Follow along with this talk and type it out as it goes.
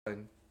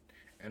And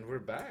we're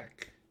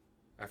back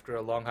after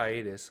a long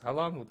hiatus. How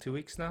long? 2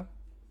 weeks now,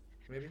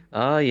 maybe.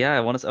 Yeah,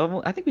 I want to say,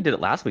 I think we did it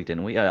last week,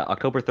 didn't we?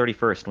 October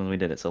 31st when we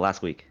did it, so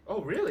last week.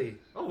 Oh, really?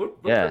 Oh,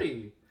 Yeah,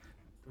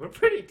 we're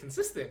pretty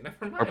consistent. Never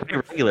we're mind. pretty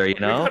regular, you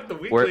We know? got the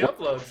We're, weekly we're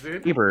uploads, a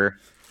dude. neighbor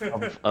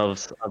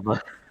of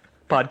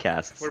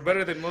podcasts. We're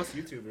better than most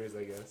YouTubers,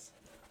 I guess.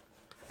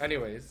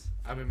 Anyways,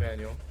 I'm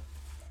Emmanuel.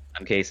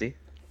 I'm Casey.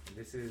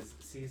 This is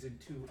season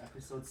 2,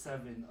 episode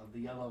 7 of the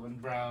Yellow and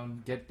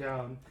Brown Get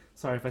Down.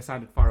 Sorry if I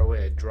sounded far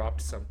away. I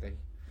dropped something.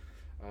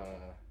 Uh,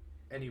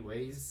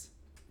 anyways,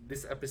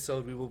 this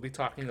episode we will be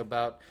talking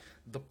about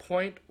the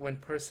point when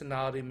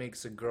personality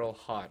makes a girl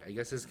hot. I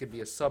guess this could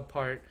be a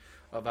subpart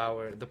of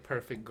our The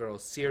Perfect Girl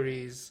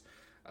series.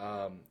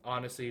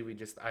 Honestly,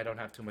 I don't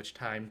have too much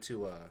time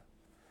to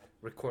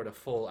record a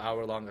full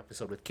hour long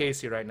episode with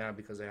Casey right now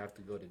because I have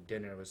to go to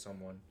dinner with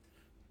someone.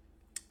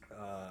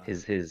 Uh,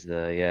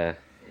 Yeah,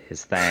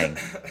 his thing.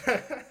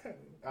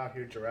 Out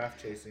here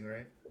giraffe chasing,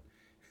 right?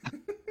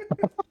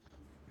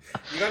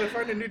 You gotta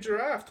find a new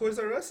giraffe. Toys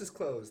R Us is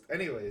closed.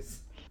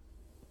 Anyways,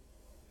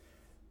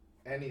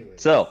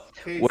 So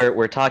we're Casey.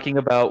 we're talking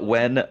about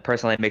when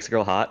personality makes a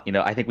girl hot.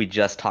 I think we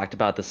just talked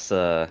about this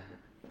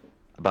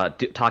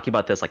talking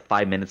about this like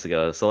 5 minutes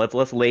ago. So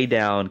let's lay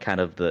down kind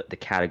of the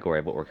category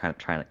of what we're kind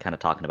of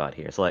talking about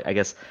here. So like I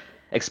guess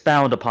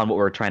expound upon what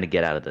we're trying to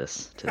get out of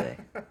this today.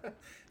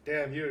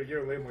 Damn,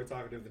 you're way more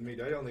talkative than me.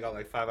 I only got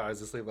like 5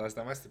 hours of sleep last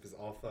night. My sleep is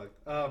all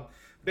fucked.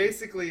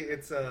 Basically,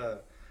 it's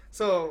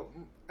so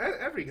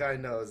every guy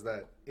knows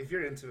that if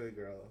you're into a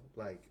girl,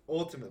 like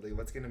ultimately,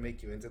 what's gonna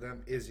make you into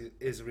them is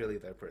really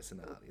their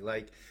personality.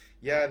 Like,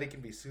 yeah, they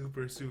can be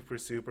super, super,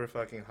 super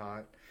fucking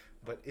hot,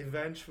 but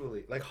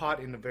eventually, like hot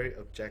in a very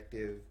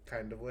objective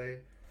kind of way,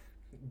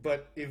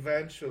 but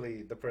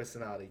eventually the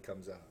personality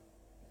comes out.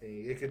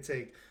 It could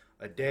take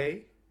a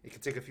day, it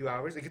could take a few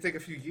hours, it could take a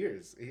few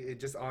years. It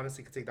just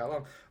honestly could take that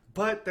long.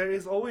 But there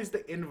is always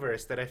the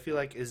inverse that I feel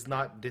like is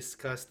not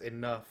discussed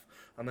enough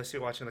unless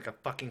you're watching like a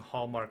fucking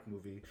Hallmark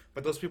movie.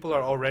 But those people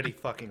are already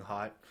fucking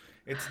hot.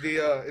 It's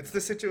the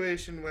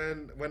situation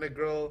when a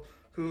girl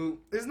who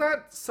is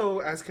not so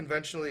as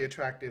conventionally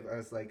attractive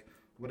as like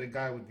what a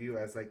guy would view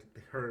as like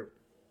her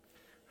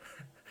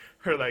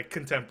like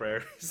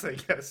contemporaries, I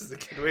guess is a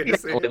good way to Yeah,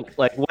 say it.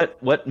 like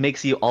what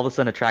makes you all of a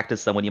sudden attracted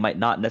to someone you might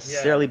not Yeah.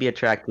 necessarily be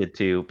attracted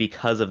to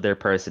because of their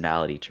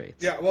personality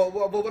traits? Yeah, well,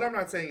 what I'm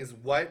not saying is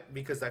what,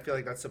 because I feel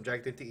like that's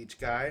subjective to each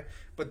guy.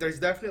 But there's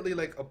definitely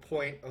like a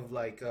point of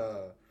like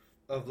of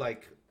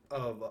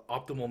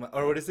optimal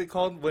or what is it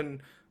called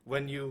when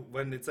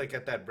it's like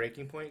at that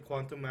breaking point,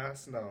 quantum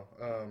mass? No,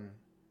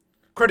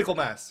 critical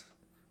mass.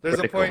 There's a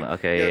Critical. point.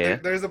 Okay, Yeah, yeah, yeah.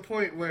 there's a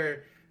point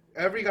where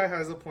every guy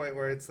has a point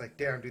where it's like,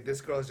 damn, dude,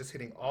 this girl is just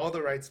hitting all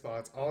the right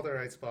spots, all the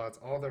right spots,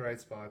 all the right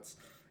spots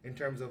in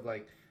terms of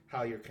like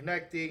how you're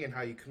connecting and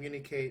how you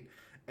communicate.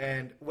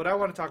 And what I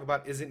want to talk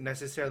about isn't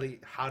necessarily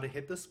how to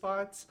hit the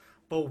spots,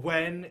 but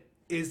when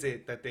is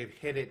it that they've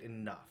hit it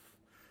enough?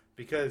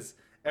 Because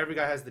every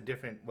guy has the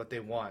different what they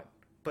want.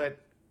 But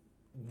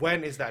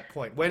when is that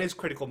point? When is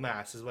critical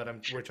mass is what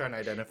we're trying to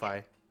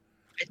identify.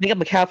 I think I'm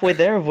like halfway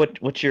there of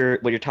what you're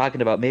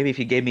talking about. Maybe if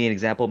you gave me an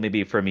example,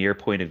 maybe from your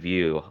point of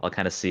view, I'll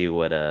kind of see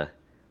what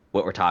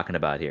we're talking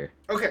about here.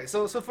 Okay,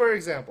 so for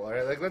example, all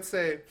right, like let's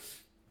say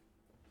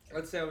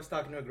I was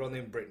talking to a girl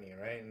named Brittany,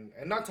 right? And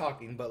not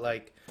talking, but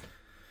like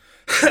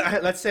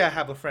let's say I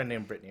have a friend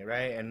named Brittany,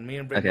 right? And me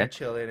and Brittany are Okay.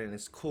 chilling, and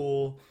it's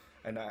cool.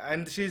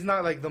 And she's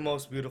not like the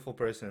most beautiful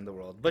person in the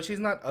world, but she's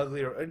not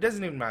ugly, or it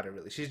doesn't even matter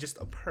really. She's just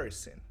a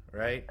person,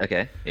 right?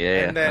 Okay.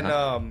 Yeah. And Yeah. then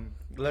Uh-huh.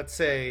 let's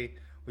say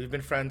we've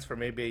been friends for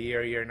maybe a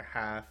year and a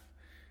half,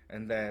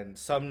 and then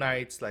some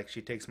nights like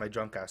she takes my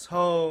drunk ass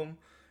home,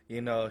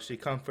 she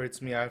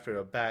comforts me after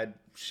a bad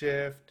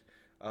shift,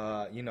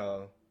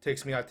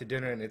 takes me out to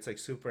dinner and it's like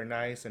super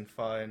nice and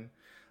fun,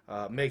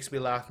 makes me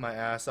laugh my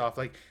ass off.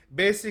 Like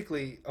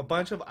basically a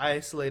bunch of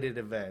isolated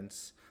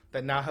events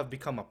that now have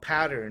become a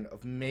pattern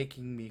of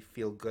making me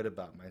feel good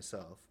about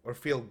myself or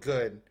feel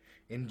good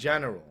in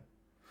general.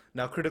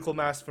 Now, critical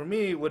mass for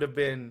me would have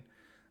been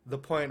the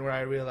point where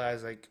I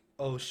realized, like,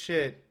 oh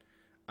shit,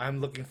 I'm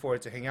looking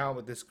forward to hang out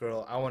with this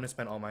girl. I want to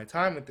spend all my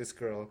time with this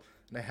girl,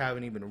 and I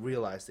haven't even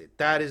realized it.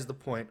 That is the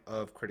point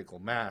of critical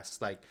mass.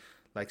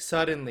 Like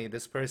suddenly,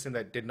 this person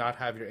that did not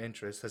have your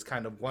interest has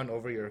kind of won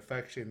over your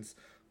affections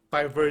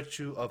by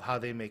virtue of how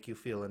they make you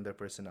feel in their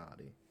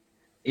personality.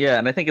 Yeah,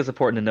 and I think it's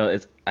important to know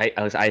is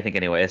I think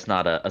anyway, it's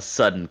not a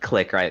sudden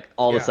click, right?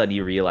 All of a Yeah, sudden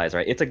you realize,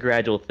 right? It's a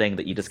gradual thing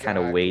that you just kind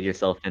of wade exactly.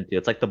 yourself into.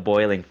 It's like the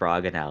boiling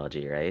frog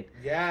analogy, right?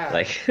 Yeah.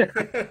 Like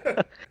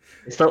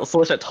slowly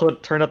start to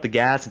turn up the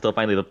gas until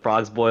finally the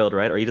frog's boiled,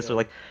 right? Or you just are Yeah.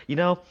 like, you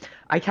know,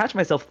 I catch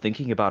myself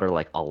thinking about her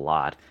like a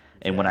lot.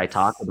 And when I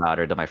talk Yes. about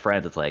her to my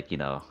friends, it's like,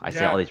 I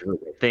say all Yeah. these really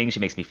great things.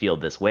 She makes me feel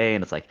this way,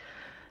 and it's like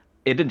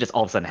it didn't just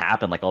all of a sudden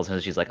happen. Like all of a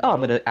sudden she's like, oh,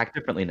 I'm Nope. gonna act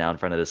differently now in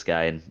front of this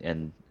guy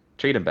and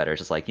treat him better. It's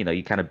just like,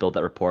 you kind of build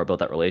that rapport, build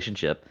that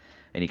relationship,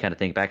 and you kind of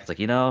think back, it's like,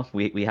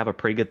 we have a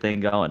pretty good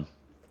thing going,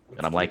 and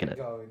Let's I'm keep liking it it.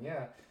 going.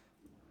 Yeah.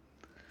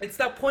 It's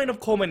that point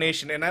of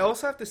culmination, and I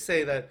also have to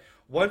say that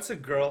once a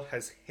girl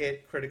has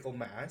hit critical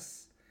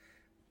mass,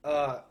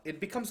 it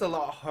becomes a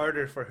lot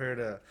harder for her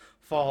to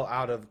fall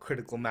out of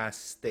critical mass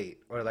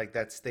state, or like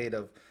that state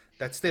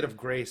of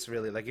grace.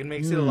 Really, like it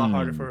makes it a lot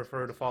harder Hmm. for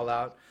her to fall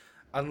out,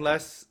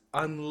 unless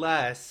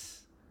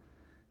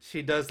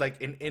she does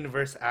like an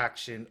inverse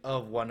action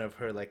of one of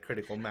her like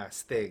critical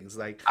mass things,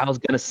 like, I was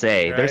gonna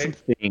say there's some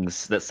right?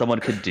 things that someone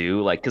could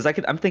do, like, because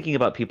I'm thinking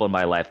about people in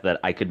my life that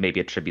I could maybe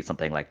attribute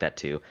something like that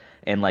to,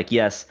 and like,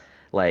 yes,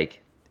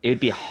 like it'd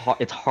be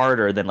it's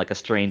harder than like a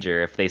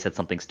stranger if they said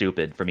something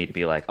stupid for me to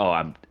be like, oh,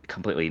 I'm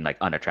completely like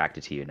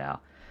unattracted to you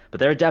now. But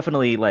there are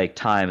definitely like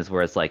times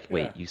where it's like,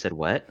 Yeah. wait, you said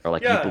what? Or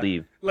like you Yeah,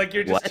 believe like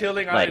you're just what?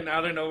 chilling out Like, and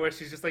out of nowhere,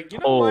 she's just like, you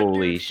know what,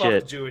 dude, holy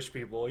fuck shit. Jewish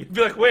people. You'd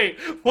be like, wait,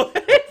 what?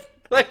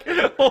 Like,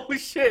 holy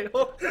shit.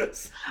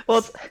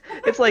 Well,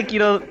 it's like,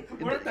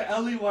 We're at the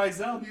Elie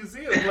Wiesel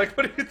Museum. Like,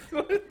 what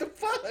the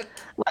fuck?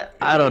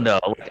 I don't know.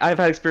 Like, I've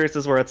had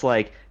experiences where it's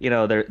like,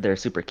 they're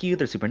super cute,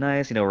 they're super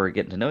nice, we're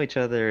getting to know each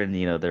other, and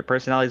their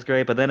personality's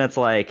great. But then it's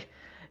like,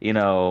 you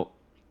know,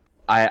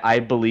 I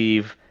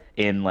believe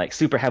in like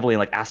super heavily in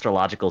like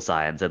astrological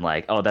signs and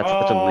like, oh, that's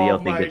such a Oh Leo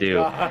thing to my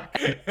do. god.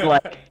 And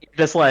like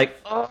just like,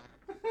 oh,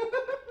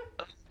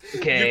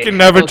 You okay, can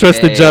never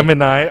trust the okay.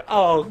 Gemini.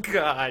 Oh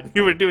god,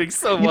 you were doing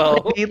so You know what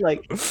I well. mean?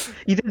 Like,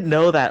 you didn't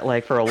know that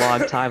like for a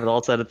long time, and all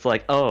of a sudden it's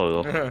like,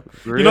 oh,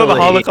 You know the really?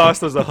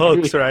 Holocaust was a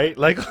hoax, right?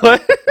 Like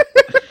what?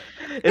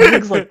 It's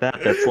things like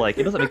that that's like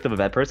it doesn't make them a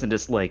bad person,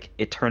 just like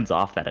it turns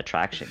off that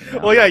attraction.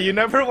 Well, yeah, you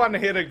never want to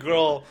hit a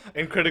girl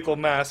in critical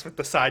mass with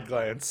the side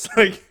glance.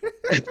 Like,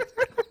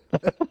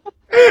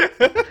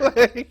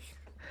 like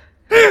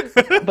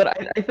But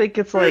I think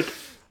it's like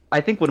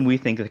I think when we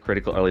think of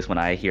critical, or at least when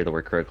I hear the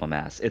word critical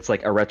mass, it's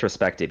like a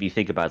retrospective. You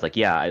think about it, it's like,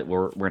 yeah,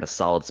 we're in a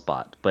solid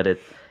spot, but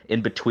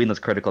in between those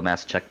critical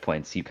mass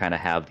checkpoints, you kind of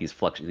have these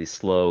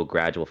slow,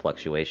 gradual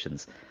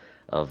fluctuations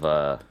of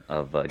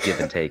give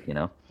and take.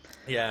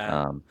 yeah.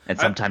 And I,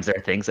 sometimes there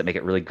are things that make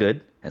it really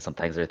good, and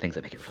sometimes there are things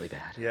that make it really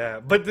bad. Yeah,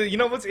 but you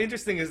know what's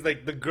interesting is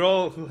like the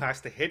girl who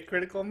has to hit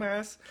critical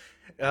mass.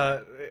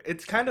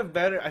 It's kind of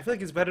better. I feel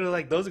like it's better to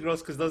like those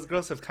girls because those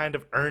girls have kind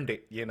of earned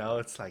it.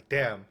 It's like,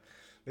 damn,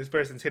 this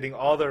person's hitting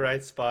all the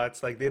right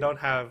spots. Like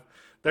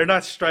they're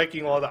not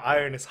striking while the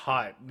iron is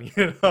hot.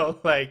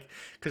 Like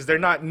because they're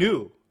not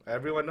new.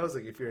 Everyone knows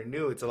like if you're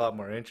new, it's a lot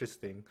more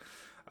interesting.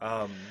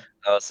 Um,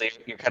 Oh, so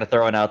you're kind of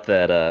throwing out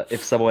that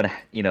if someone,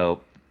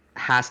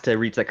 has to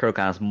reach that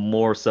critical mass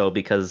more so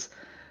because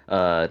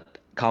uh,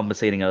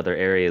 compensating other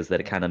areas, that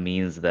it kind of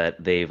means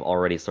that they've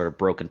already sort of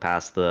broken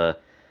past the,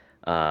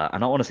 I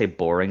don't want to say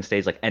boring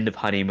stage, like end of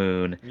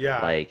honeymoon,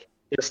 yeah, like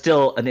they're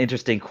still an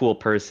interesting, cool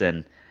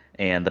person,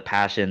 and the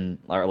passion,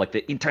 or like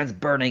the intense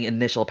burning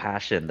initial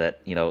passion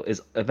that,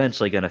 is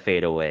eventually going to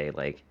fade away,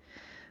 like,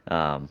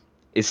 um,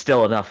 is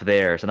still enough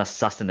there, there's enough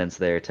sustenance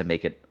there to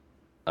make it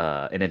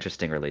an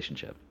interesting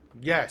relationship.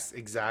 yes,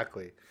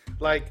 exactly.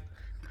 Like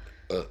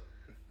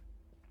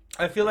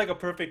I feel like a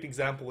perfect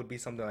example would be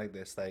something like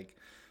this. Like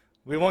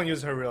we won't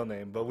use her real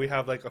name, but we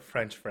have like a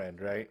French friend,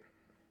 right?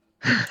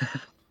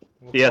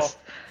 We'll call Yes.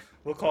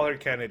 we'll call her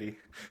Kennedy.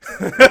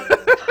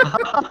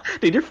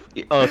 Dude,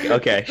 okay,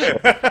 okay,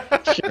 sure,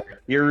 sure.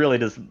 You're really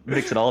just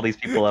mixing all these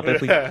people up.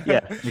 If we,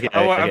 Yeah. yeah,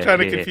 okay, I'm okay, trying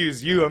to okay,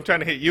 confuse you. I'm trying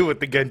to hit you with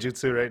the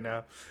genjutsu right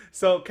now.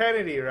 So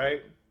Kennedy,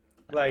 right?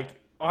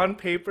 Like on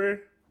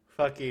paper,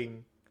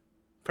 fucking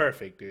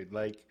perfect, dude.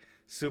 Like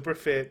super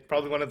fit,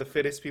 probably one of the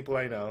fittest people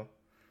I know.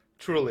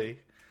 Truly,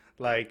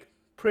 like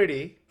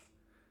pretty,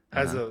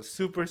 has uh-huh, a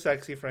super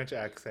sexy French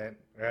accent,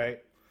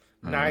 right?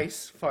 uh-huh.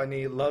 Nice,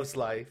 funny, loves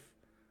life.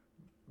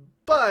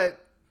 But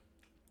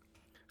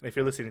if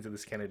you're listening to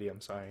this, Kennedy,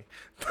 I'm sorry.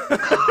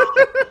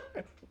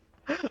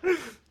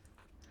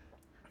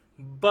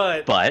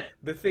 But But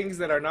the things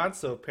that are not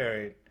so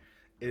apparent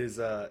is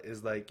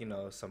like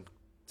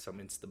some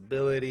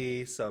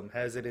instability, some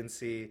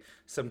hesitancy,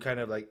 some kind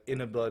of like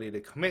inability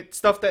to commit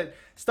stuff that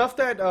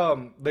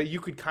you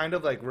could kind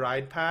of like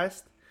ride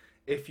past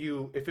if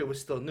it was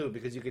still new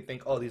because you could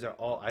think, oh, these are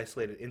all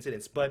isolated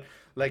incidents. But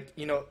like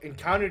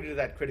encounter to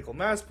that critical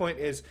mass point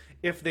is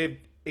if they've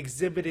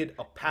exhibited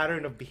a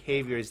pattern of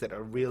behaviors that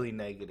are really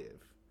negative,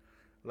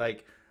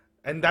 like,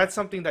 and that's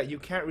something that you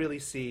can't really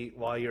see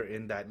while you're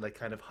in that like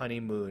kind of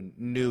honeymoon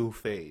new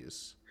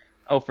phase.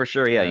 oh, for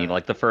sure, yeah. Yeah,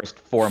 Like the first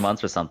 4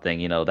 months or something,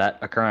 that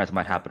occurrence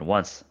might happen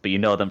once, but you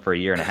know them for a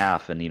year and a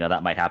half, and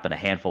that might happen a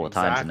handful of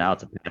times, and now exactly.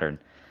 it's a pattern,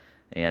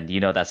 and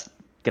that's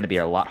going to be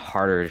a lot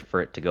harder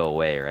for it to go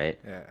away, right?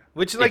 Yeah,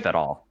 which If like, at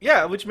all.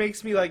 yeah, which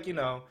makes me like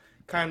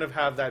kind of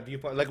have that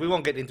viewpoint. Like we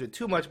won't get into it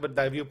too much, but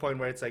that viewpoint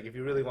where it's like if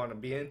you really want to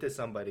be into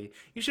somebody,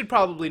 you should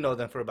probably know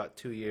them for about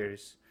 2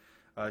 years,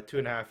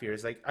 2.5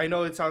 years. Like I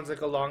know it sounds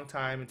like a long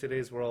time in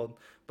today's world,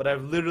 but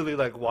I've literally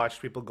like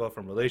watched people go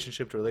from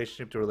relationship to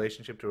relationship to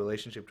relationship to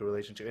relationship to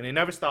relationship, and it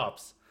never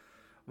stops.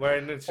 Where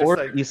and it's just Or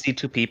like, you see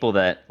two people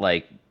that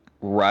like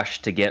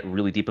rush to get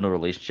really deep into a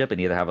relationship and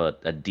either have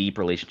a deep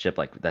relationship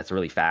like that's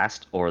really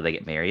fast, or they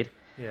get married.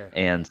 yeah,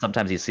 And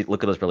sometimes you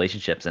look at those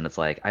relationships and it's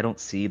like, I don't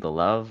see the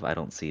love, I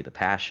don't see the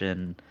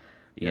passion.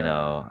 You Yeah.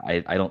 know,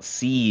 I don't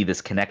see this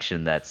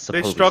connection that's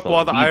They supposedly struck supposed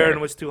while to the be iron there.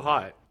 was too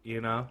hot,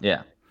 you know?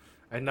 Yeah.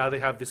 And now they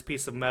have this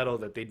piece of metal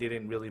that they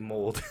didn't really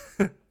mold.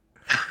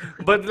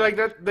 But like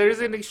that, there's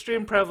an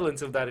extreme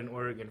prevalence of that in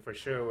Oregon for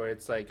sure, where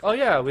it's like, oh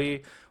yeah,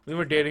 we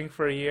were dating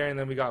for a year and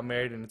then we got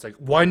married, and it's like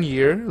 1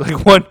 year,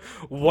 like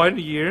one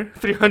year,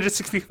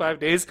 365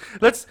 days.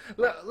 Let's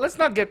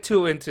not get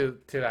too into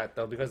that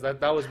though, because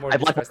that was more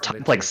I'd like more disgusting time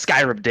than playing just.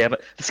 Skyrim, damn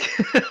it.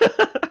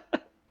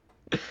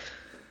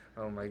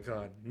 Oh my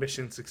god,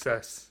 mission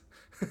success.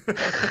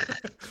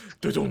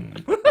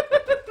 Dudum.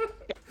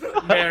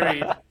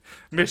 Married,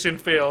 mission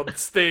failed,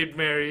 stayed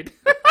married.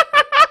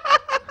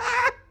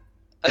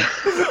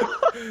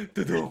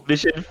 Dudum.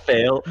 Mission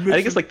fail. I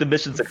think it's Mission. like the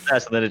mission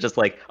success, and then it's just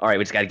like, all right,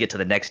 we just got to get to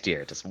the next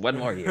year, just one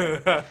more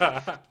year.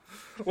 Ba-bum.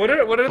 What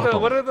are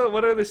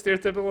the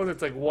stereotypical ones?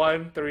 It's like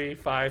 1, 3,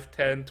 5,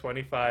 10,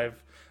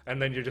 25,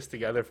 and then you're just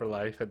together for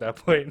life at that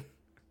point.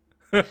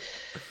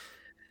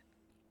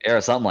 Or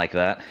something like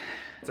that.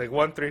 It's like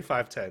 1, 3,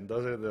 5, 10.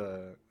 Those are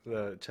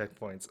the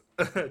checkpoints.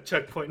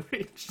 Checkpoint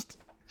reached.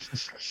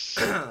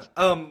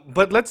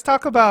 But let's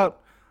talk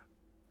about.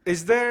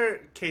 Is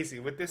there, Casey,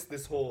 with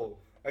this whole?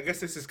 I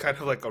guess this is kind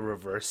of like a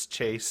reverse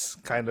chase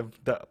kind of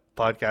the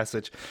podcast,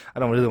 which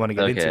I don't really want to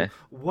get Okay. into.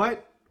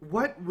 What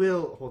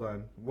will? Hold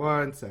on,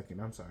 1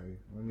 second. I'm sorry.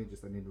 I need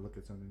to look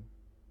at something.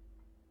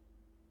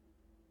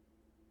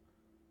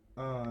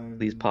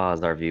 Please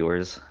pause, our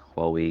viewers,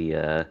 while we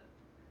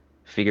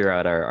figure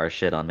out our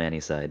shit on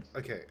Manny's side.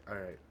 Okay. All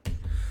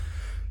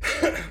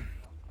right.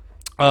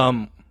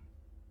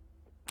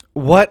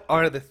 What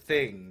are the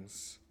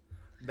things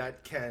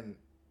that can,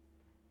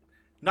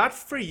 not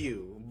for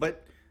you,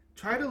 but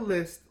try to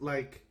list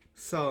like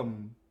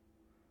some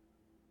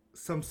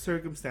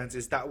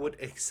circumstances that would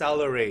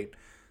accelerate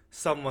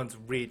someone's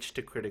reach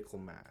to critical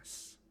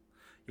mass.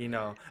 You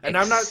know, and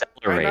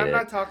Accelerate I'm it.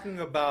 not talking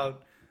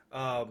about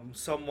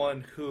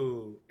someone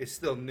who is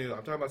still new. I'm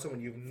talking about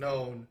someone you've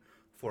known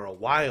for a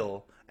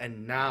while,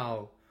 and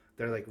now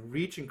they're like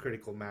reaching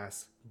critical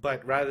mass.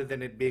 But rather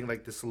than it being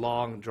like this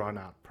long, drawn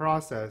out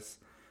process,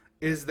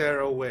 is there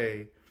a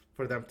way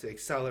for them to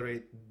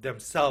accelerate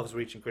themselves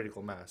reaching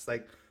critical mass,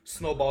 like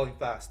snowballing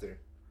faster?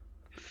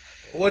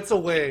 What's a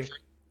way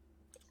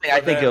I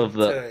for think them of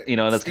the, to you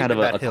know, that's kind steepen of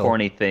a that hill?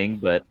 corny thing,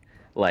 but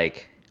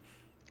like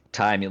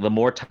time, the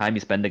more time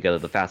you spend together,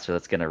 the faster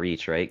that's gonna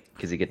reach, right?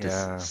 Because you get to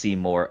Yeah. see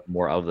more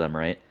of them,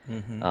 right?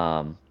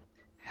 Mm-hmm.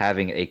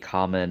 Having a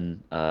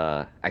common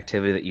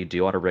activity that you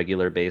do on a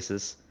regular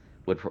basis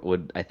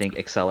would I think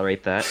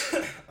accelerate that,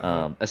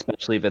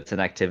 especially if it's an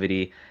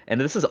activity. And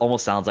this is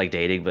almost sounds like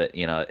dating, but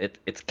you know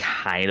it's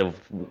kind of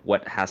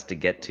what has to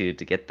get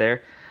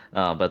there.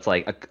 But it's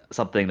like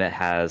something that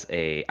has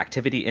a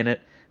activity in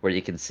it where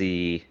you can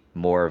see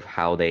more of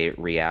how they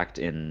react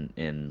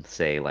in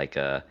say like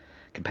a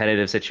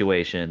competitive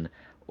situation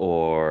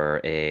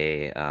or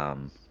a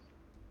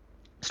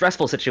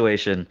stressful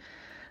situation.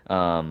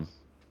 Um,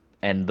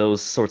 and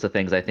those sorts of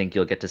things, I think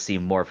you'll get to see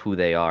more of who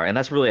they are, and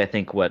that's really, I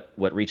think, what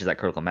reaches that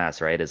critical mass,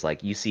 right? Is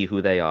like you see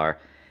who they are,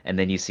 and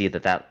then you see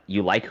that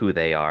you like who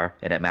they are,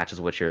 and it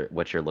matches what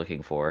you're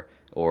looking for,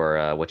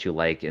 or what you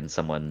like in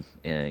someone,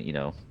 you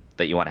know,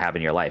 that you want to have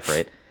in your life,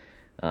 right?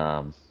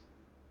 Um,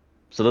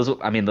 so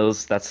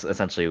that's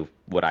essentially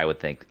what I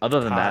would think. Other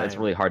than that, it's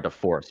Time. really hard to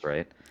force,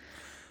 right?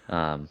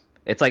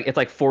 It's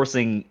like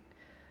forcing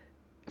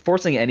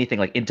anything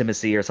like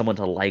intimacy or someone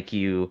to like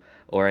you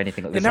or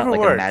anything. It It's not never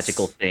like a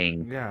magical works.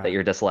 thing that Yeah.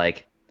 you're just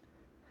like.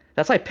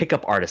 That's why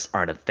pickup artists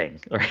aren't a thing,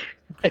 right?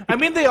 I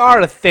mean, they are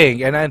a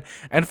thing,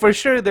 and for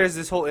sure, there's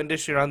this whole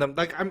industry around them.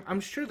 Like, I'm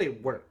sure they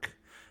work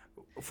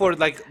for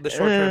like the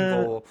short term uh,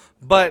 goal,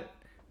 but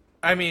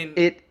I mean,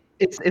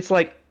 it's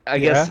like I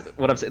guess yeah,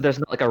 what I'm saying. There's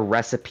not like a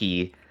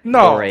recipe or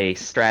no, a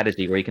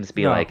strategy where you can just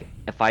be no. like,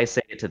 if I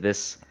say to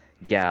this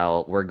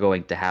gal, we're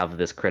going to have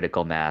this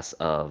critical mass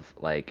of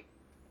like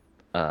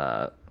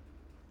uh,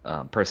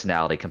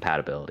 personality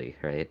compatibility,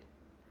 right?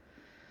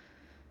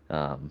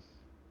 Um,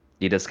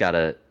 you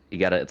gotta.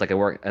 It's like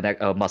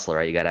a muscle,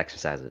 right? You gotta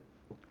exercise it.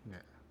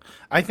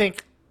 I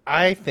think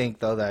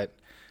though that,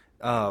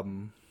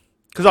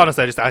 because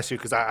honestly, I just asked you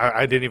because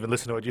I didn't even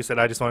listen to what you said.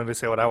 I just wanted to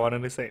say what I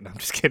wanted to say. No, I'm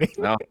just kidding.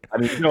 No, I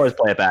mean you can always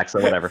play it back,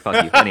 so whatever.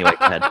 Fuck you. Anyway,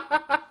 go ahead.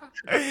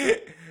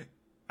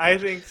 I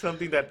think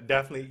something that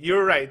definitely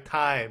you're right,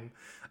 time.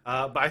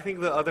 But I think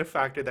the other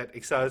factor that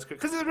excels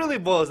because it really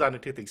boils down to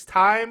two things: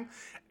 time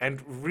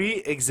and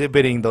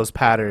re-exhibiting those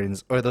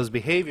patterns or those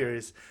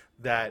behaviors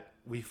that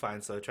we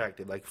find so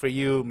attractive. Like for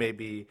you,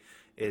 maybe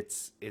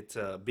it's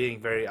being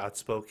very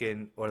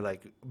outspoken or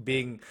like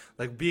being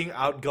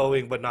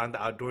outgoing but not in the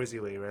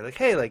outdoorsy way, right? Like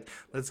hey, like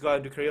let's go out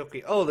and do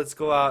karaoke. Oh, let's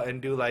go out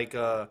and do like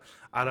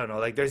I don't know,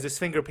 like there's this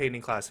finger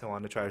painting class I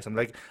want to try or something.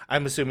 Like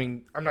I'm not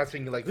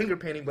thinking like finger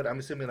painting, but I'm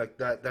assuming like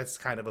that's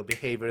kind of a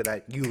behavior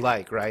that you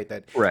like, right?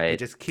 That it Right.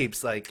 just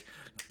keeps like,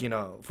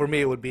 for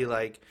me it would be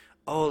like,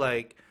 oh,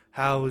 like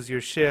how was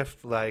your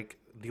shift? Like,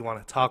 do you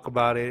want to talk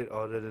about it?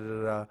 Or da, da,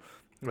 da, da.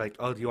 Like,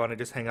 oh, do you want to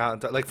just hang out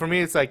and talk? Like for me,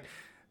 it's like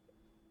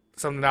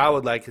something that I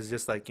would like is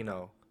just like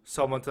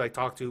someone to like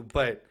talk to,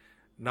 but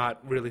not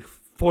really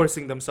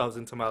forcing themselves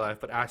into my life,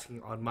 but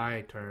asking on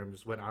my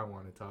terms when I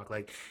want to talk.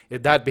 Like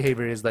if that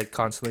behavior is like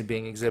constantly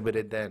being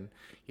exhibited, then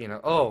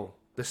oh,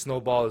 the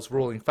snowball is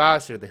rolling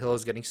faster, the hill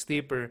is getting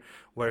steeper,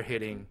 we're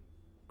hitting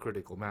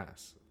critical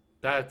mass.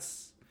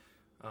 That's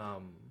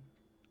um,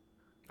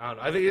 I don't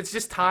know. I think it's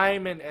just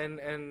time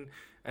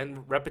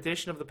and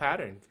repetition of the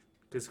pattern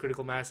because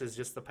critical mass is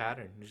just the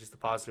pattern. It's just a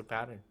positive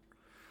pattern.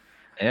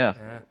 Yeah.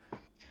 Yeah.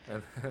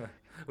 And,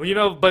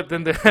 well, but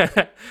then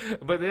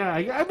but yeah,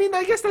 I mean,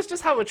 I guess that's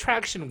just how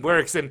attraction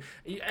works. And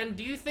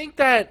do you think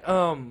that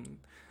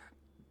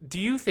do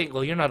you think?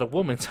 Well, you're not a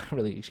woman, so I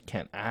really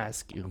can't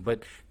ask you.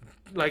 But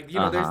like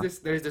Uh-huh.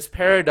 there's this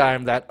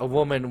paradigm that a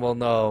woman will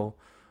know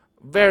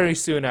very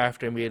soon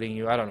after meeting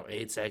you. I don't know,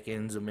 8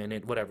 seconds, a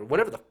minute, whatever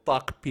the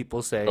fuck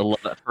people The say.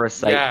 love at first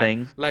sight Yeah,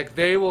 thing. like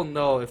they will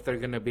know if they're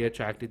gonna be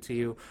attracted to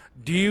you.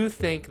 Do you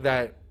think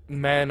that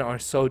men are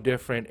so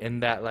different in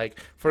that, like,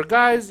 for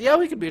guys, yeah,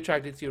 we could be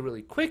attracted to you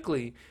really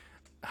quickly.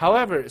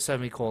 However,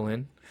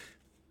 semicolon,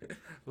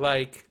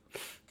 like,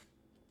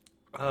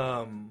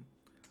 um,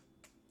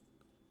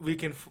 we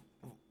can,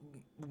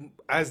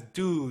 as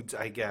dudes,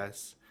 I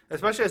guess,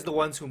 especially as the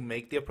ones who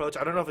make the approach.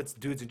 I don't know if it's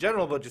dudes in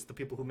general, but just the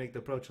people who make the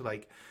approach,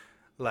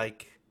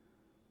 like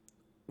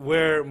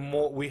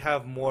we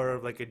have more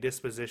of like a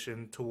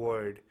disposition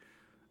toward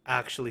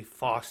actually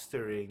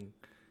fostering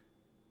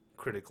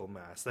critical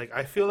mass. Like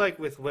I feel like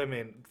with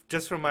women,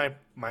 just from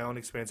my own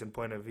experience and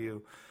point of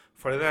view,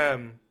 for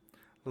them,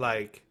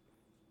 like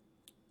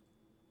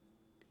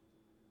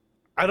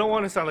I don't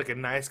want to sound like a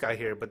nice guy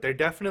here, but there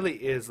definitely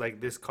is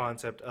like this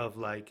concept of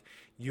like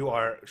you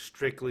are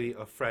strictly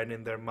a friend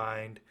in their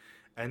mind,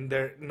 and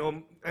there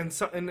no and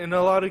so and in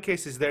a lot of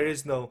cases there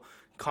is no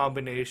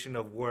combination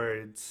of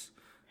words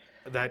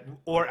that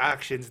or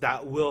actions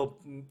that will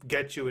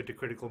get you into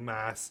critical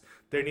mass.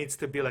 There needs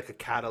to be like a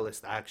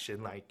catalyst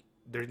action, like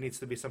there needs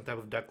to be some type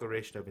of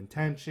declaration of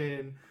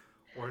intention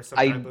or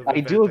some type of I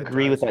do event that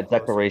agree with drives you that closer.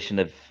 declaration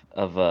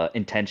of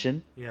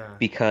intention Yeah.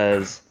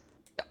 because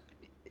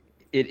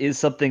it is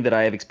something that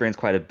I have experienced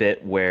quite a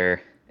bit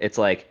where it's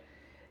like,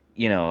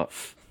 you know,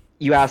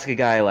 you ask a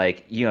guy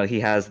like, he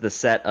has the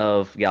set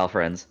of gal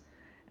friends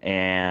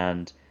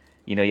and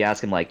you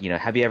ask him like,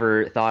 have you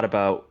ever thought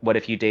about what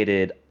if you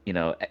dated,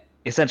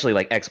 essentially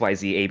like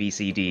XYZ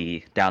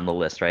ABCD down the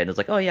list, right? And it's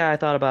like, oh yeah, I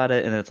thought about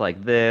it and it's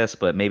like this,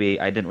 but maybe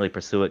I didn't really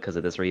pursue it because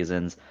of this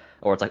reasons.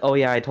 Or it's like, oh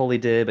yeah, I totally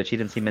did, but she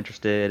didn't seem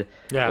interested.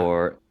 Yeah.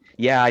 Or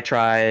yeah, I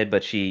tried,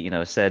 but she,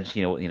 said,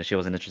 she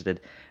wasn't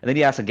interested. And then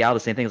you ask a gal the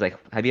same thing. It's like,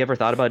 have you ever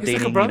thought about He's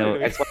like a dating, brother to me.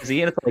 XYZ?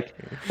 And it's like,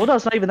 well, no,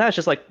 it's not even that. It's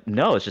just like,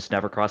 no, it's just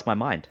never crossed my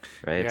mind,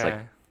 right? It's like,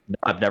 Yeah. no,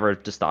 I've never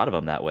just thought of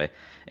him that way.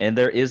 And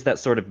there is that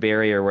sort of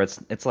barrier where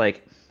it's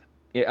like,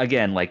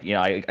 again, like,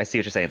 I see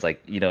what you're saying. It's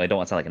like, I don't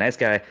want to sound like a nice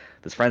guy,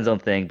 this friend zone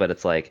thing, but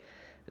it's like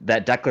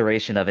that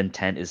declaration of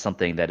intent is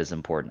something that is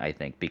important, I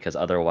think, because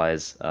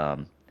otherwise,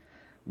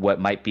 what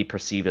might be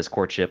perceived as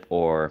courtship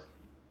or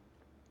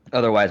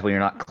otherwise, when you're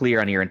not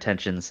clear on your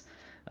intentions,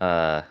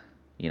 uh,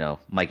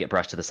 might get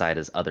brushed to the side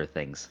as other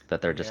things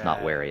that they're just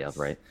not wary of, Yes.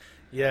 right?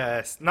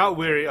 Yes. Not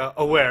weary,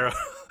 aware.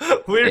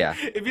 Weird. Yeah.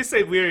 If you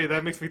say weary,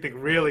 that makes me think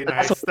really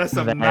That's what nice. That's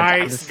I some meant. I'm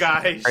nice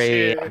guy sorry.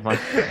 shit.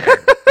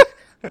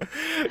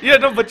 Yeah,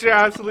 no, but you're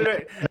absolutely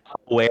right.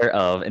 Aware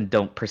of and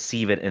don't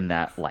perceive it in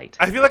that light,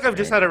 I feel like I've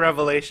just right? had a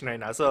revelation right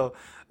now. So,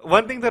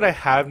 one thing that I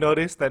have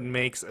noticed that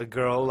makes a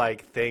girl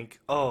like think,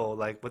 "Oh,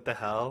 like what the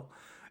hell?"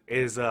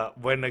 is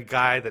when a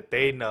guy that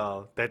they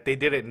know that they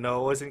didn't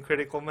know was in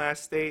critical mass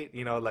state,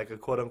 like a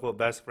quote unquote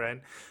best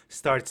friend,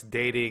 starts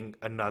dating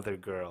another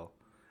girl.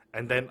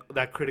 And then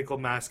that critical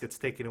mass gets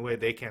taken away.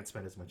 They can't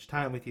spend as much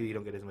time with you. You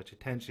don't get as much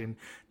attention.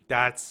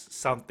 That's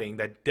something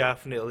that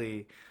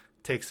definitely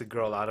takes a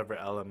girl out of her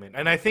element.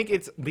 And I think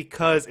it's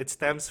because it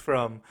stems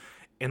from,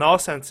 in all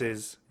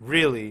senses,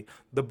 really,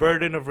 the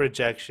burden of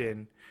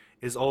rejection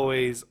is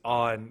always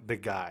on the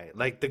guy.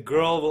 Like the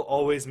girl will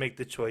always make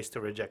the choice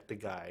to reject the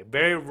guy.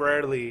 Very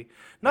rarely,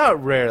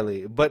 not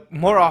rarely, but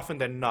more often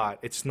than not,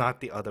 it's not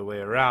the other way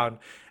around.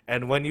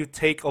 And when you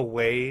take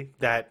away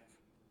that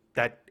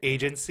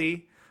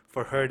agency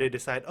for her to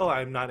decide, oh,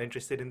 I'm not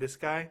interested in this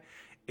guy,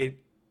 it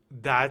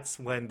that's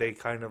when they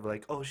kind of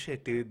like, oh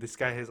shit, dude, this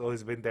guy has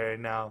always been there,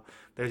 and now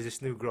there's this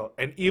new girl.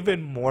 And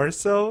even more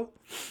so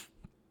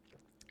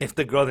if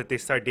the girl that they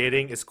start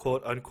dating is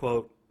quote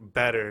unquote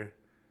better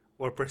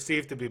or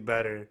perceived to be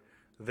better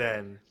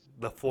than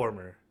the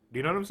former. Do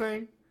you know what I'm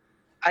saying?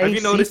 Have I you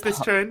see. noticed this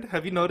trend?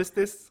 Have you noticed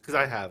this? Because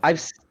I have.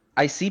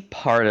 I see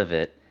part of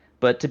it,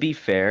 but to be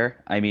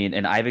fair, I mean,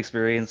 and I've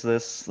experienced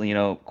this,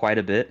 quite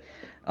a bit.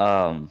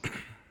 Um,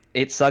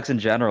 it sucks in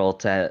general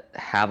to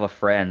have a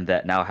friend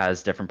that now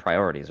has different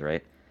priorities,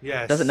 right?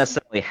 Doesn't Yes.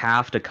 necessarily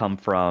have to come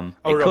from,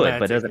 Oh, it could,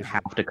 but it romantic, doesn't you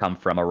said. have to come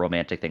from a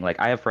romantic thing. Like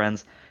I have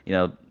friends,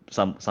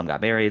 some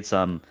got married,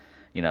 some,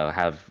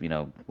 have,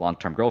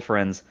 long-term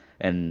girlfriends,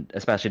 and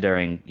especially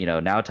during,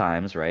 now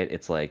times, right?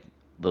 It's like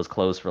those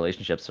close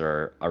relationships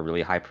are a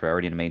really high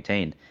priority to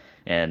maintain.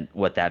 And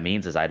what that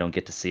means is I don't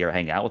get to see or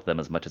hang out with them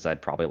as much as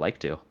I'd probably like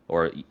to,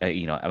 or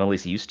I'm at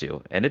least used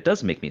to, and it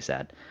does make me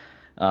sad.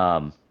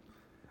 Um,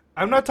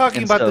 I'm not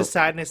talking and about the so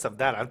sadness of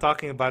that. I'm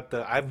talking about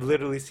I've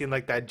literally seen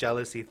like that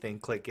jealousy thing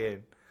click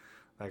in,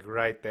 like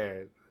right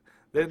there.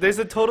 There's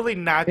a totally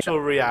natural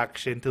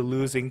reaction to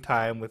losing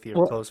time with your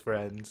well, close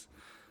friends.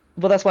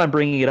 well, that's why I'm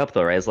bringing it up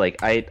though, right? Is like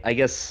I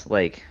guess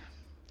like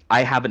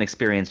I haven't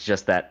experienced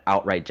just that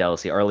outright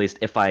jealousy, or at least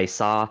if I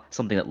saw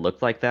something that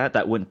looked like that,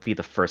 that wouldn't be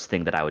the first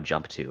thing that I would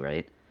jump to,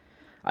 right?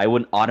 I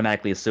wouldn't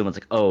automatically assume it's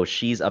like, oh,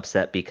 she's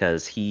upset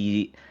because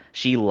she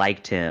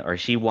liked him or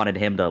she wanted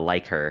him to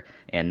like her,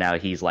 and now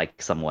he's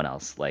like someone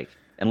else. Like,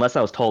 unless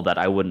I was told that,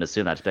 I wouldn't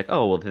assume that. Just be like,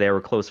 oh, well, they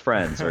were close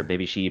friends, or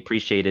maybe she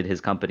appreciated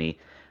his company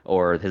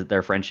or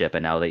their friendship,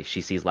 and now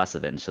she sees less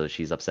of it, and so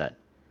she's upset.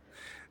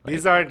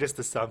 These Like, aren't just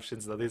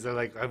assumptions though. These are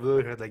like I've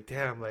literally heard like,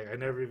 damn, like I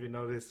never even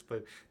noticed,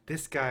 but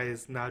this guy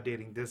is now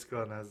dating this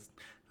girl, and I was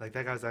like,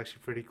 that guy's actually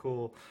pretty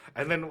cool.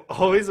 And then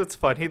always what's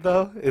funny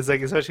though is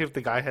like, especially if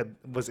the guy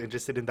was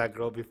interested in that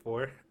girl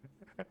before,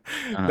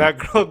 uh, that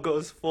girl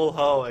goes full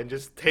hoe and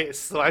just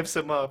swipes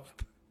him up.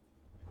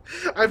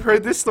 I've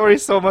heard this story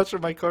so much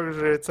from my coworkers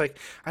where it's like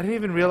I didn't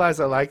even realize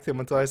I liked him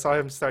until I saw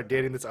him start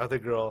dating this other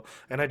girl,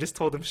 and I just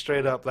told him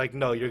straight up like,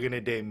 no, you're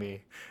gonna date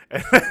me.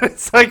 And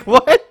it's like,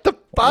 what the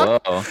fuck,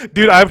 whoa,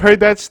 dude? I've heard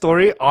that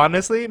story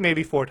honestly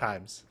maybe 4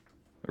 times.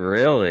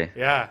 really?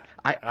 Yeah.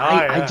 I, Oh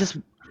I, I yeah. just,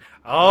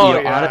 Oh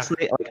yeah.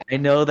 honestly, like, I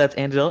know that's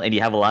Angelo, and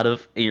you have a lot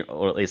of,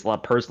 or at least a lot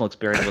of personal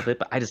experience with it,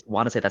 but I just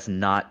want to say that's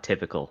not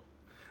typical.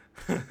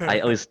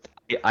 At least,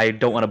 I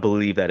don't want to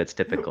believe that it's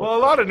typical. Well, a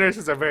lot of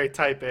nurses are very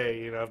type A.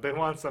 You know, if they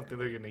want something,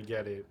 they're gonna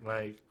get it.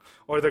 Like,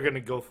 or they're gonna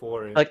go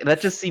for it. Like,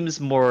 that just seems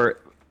more,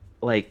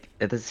 like,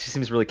 it just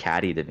seems really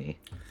catty to me.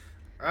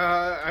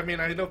 I mean,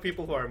 I know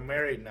people who are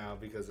married now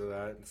because of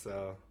that.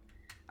 So.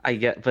 I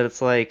get, but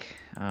it's like,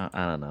 I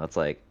don't know, it's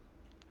like,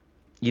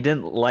 you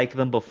didn't like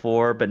them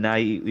before, but now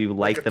you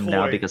Like a like them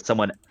now toy. because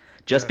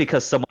just Yeah.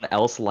 because someone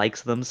else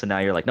likes them, so now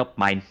you're like, nope,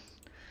 mine.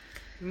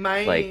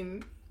 Like,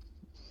 Mine.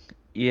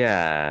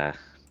 yeah,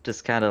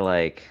 just kind of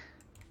like,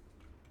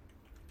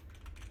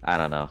 I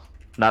don't know.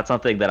 Not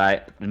something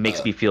that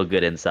makes me feel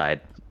good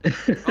inside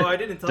Oh, I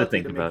didn't to tell you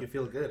think to make about. you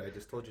feel good. I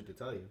just told you to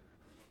tell you.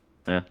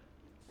 Yeah.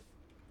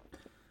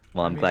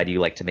 Well, I I'm glad mean, you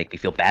like to make me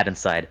feel bad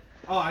inside.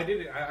 oh, I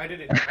didn't. I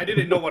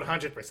didn't know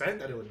 100%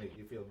 that it would make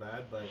you feel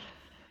bad, but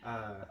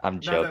I'm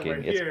now that we're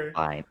joking. It's here,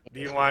 fine. do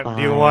you It's want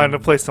to fine.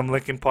 play some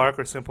Linkin Park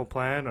or Simple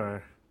Plan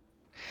or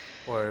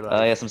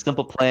like Yeah, some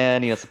Simple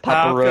Plan, some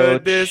Papa how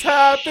could this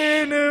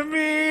happen Roach. to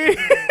me?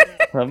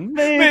 I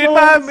made Made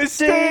my my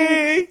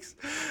mistakes. mistakes.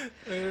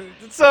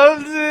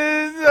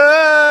 Something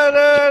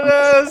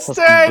Some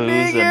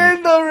standing booze and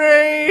in the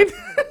rain.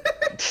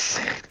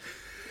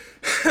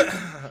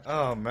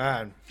 Oh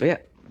man. but yeah,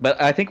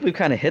 but I think we've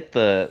kind of hit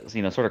the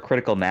sort of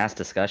critical mass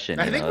discussion.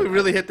 I think we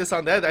really hit this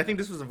on that. I think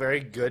this was a very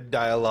good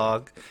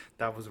dialogue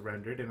that was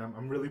rendered, and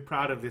I'm really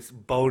proud of this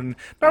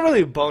not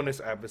really a bonus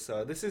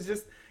episode. This is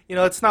just,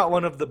 it's not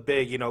one of the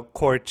big,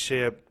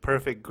 courtship,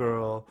 perfect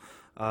girl,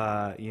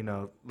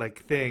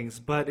 like things,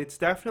 but it's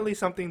definitely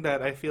something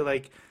that I feel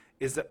like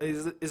is a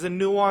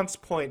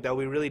nuanced point that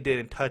we really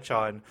didn't touch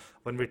on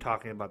when we're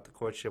talking about the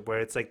courtship, where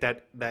it's like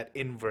that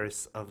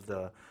inverse of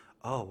the,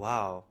 oh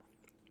wow,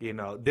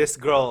 this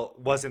girl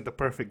wasn't the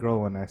perfect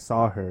girl when I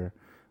saw her,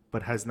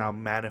 but has now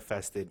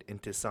manifested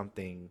into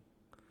something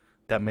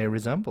that may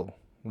resemble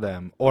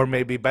them, or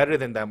maybe better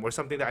than them, or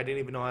something that I didn't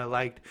even know I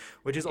liked,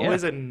 which is yeah,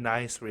 always a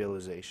nice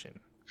realization.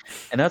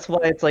 and that's why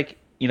it's like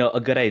a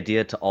good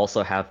idea to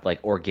also have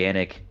like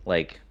organic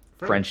like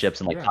Friends, friendships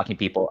and like yeah. talking to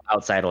people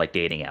outside of like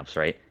dating apps,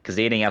 right? Because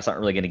dating apps aren't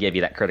really going to give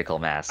you that critical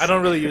I mass.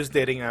 don't really use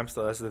dating apps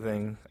though. That's the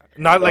thing.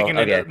 Not like Well,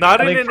 okay,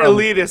 not in coming an from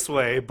elitist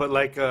way, but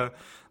like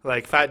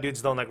fat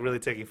dudes don't like really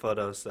taking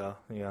photos. So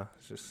yeah,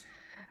 it's just.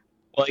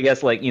 well, I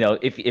guess like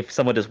if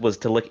someone just was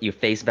to look at you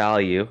face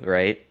value,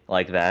 right,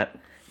 like that,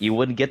 you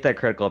wouldn't get that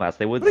critical mass.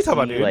 They What are would you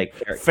talking about, see dude? like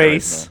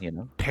Face,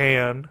 charisma.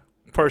 tan,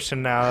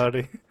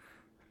 personality,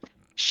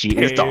 She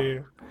is dumb.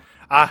 tan.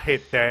 I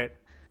hit that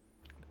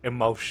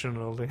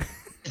emotionally.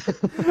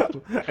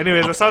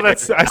 Anyways, I saw the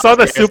Downstairs,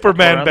 going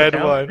Superman around the bed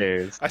one.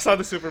 downstairs. I saw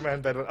the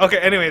Superman bed one. Okay,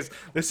 anyways,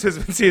 this has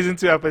been season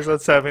 2,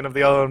 episode 7 of the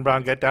Yellow and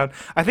Brown Get Down.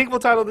 I think we'll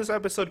title this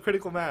episode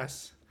Critical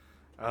Mass.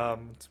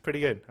 It's pretty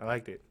good. I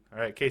liked it. All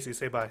right, Casey,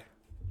 say bye.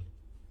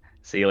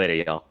 See you later,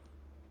 y'all.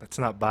 That's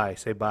not bye.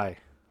 Say bye.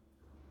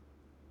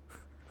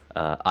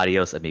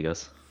 Adios,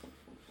 amigos.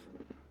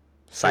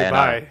 Say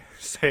Sayonara. bye.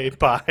 Say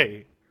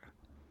bye.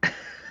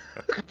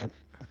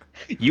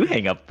 You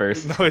hang up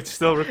first. No, it's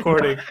still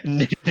recording.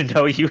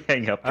 No, you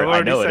hang up I've first.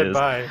 I already know it said is.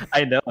 bye.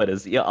 I know it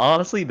is. Yeah,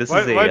 honestly, this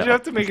is Why'd a you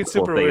have to make it principle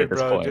super thing weird, at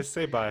this bro? point. Just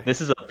say bye.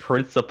 This is a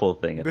principle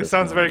thing at This this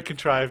sounds very moment.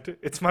 contrived.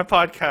 It's my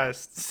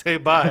podcast. Say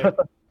bye.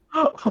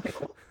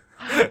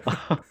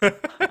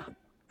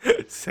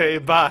 Say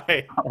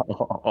bye.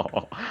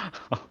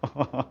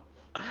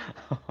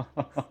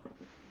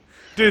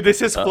 Dude,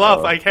 this is fluff.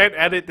 Uh-oh. I can't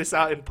edit this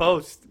out in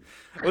post.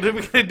 What are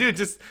we gonna do?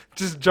 Just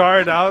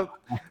jar it out,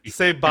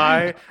 say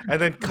bye,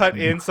 and then cut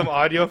in some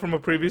audio from a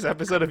previous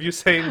episode of you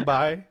saying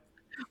bye?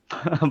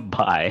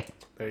 Bye.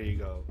 There you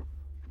go.